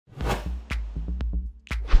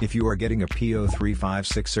If you are getting a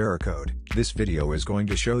P0356 error code, this video is going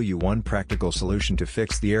to show you one practical solution to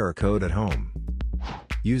fix the error code at home.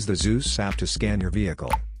 Use the Zeus app to scan your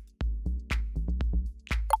vehicle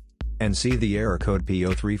and see the error code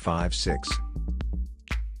P0356.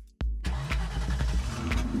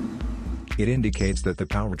 It indicates that the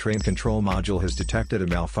Powertrain Control Module has detected a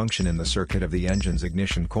malfunction in the circuit of the engine's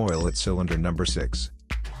ignition coil at cylinder number 6.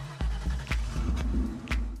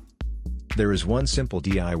 There is one simple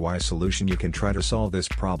DIY solution you can try to solve this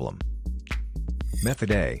problem. Method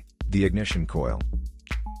A, the ignition coil.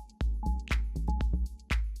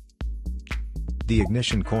 The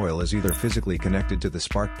ignition coil is either physically connected to the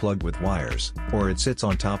spark plug with wires, or it sits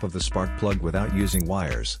on top of the spark plug without using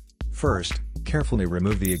wires. First, carefully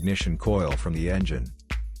remove the ignition coil from the engine.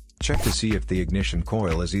 Check to see if the ignition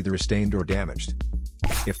coil is either stained or damaged.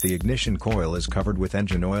 If the ignition coil is covered with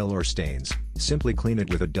engine oil or stains, simply clean it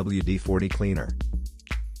with a WD-40 cleaner.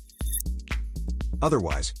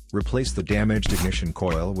 Otherwise, replace the damaged ignition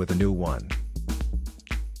coil with a new one.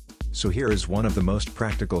 So here is one of the most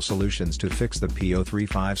practical solutions to fix the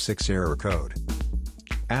P0356 error code.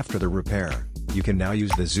 After the repair, you can now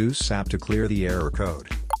use the Zeus app to clear the error code.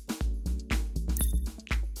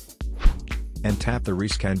 And tap the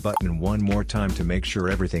rescan button one more time to make sure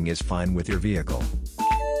everything is fine with your vehicle.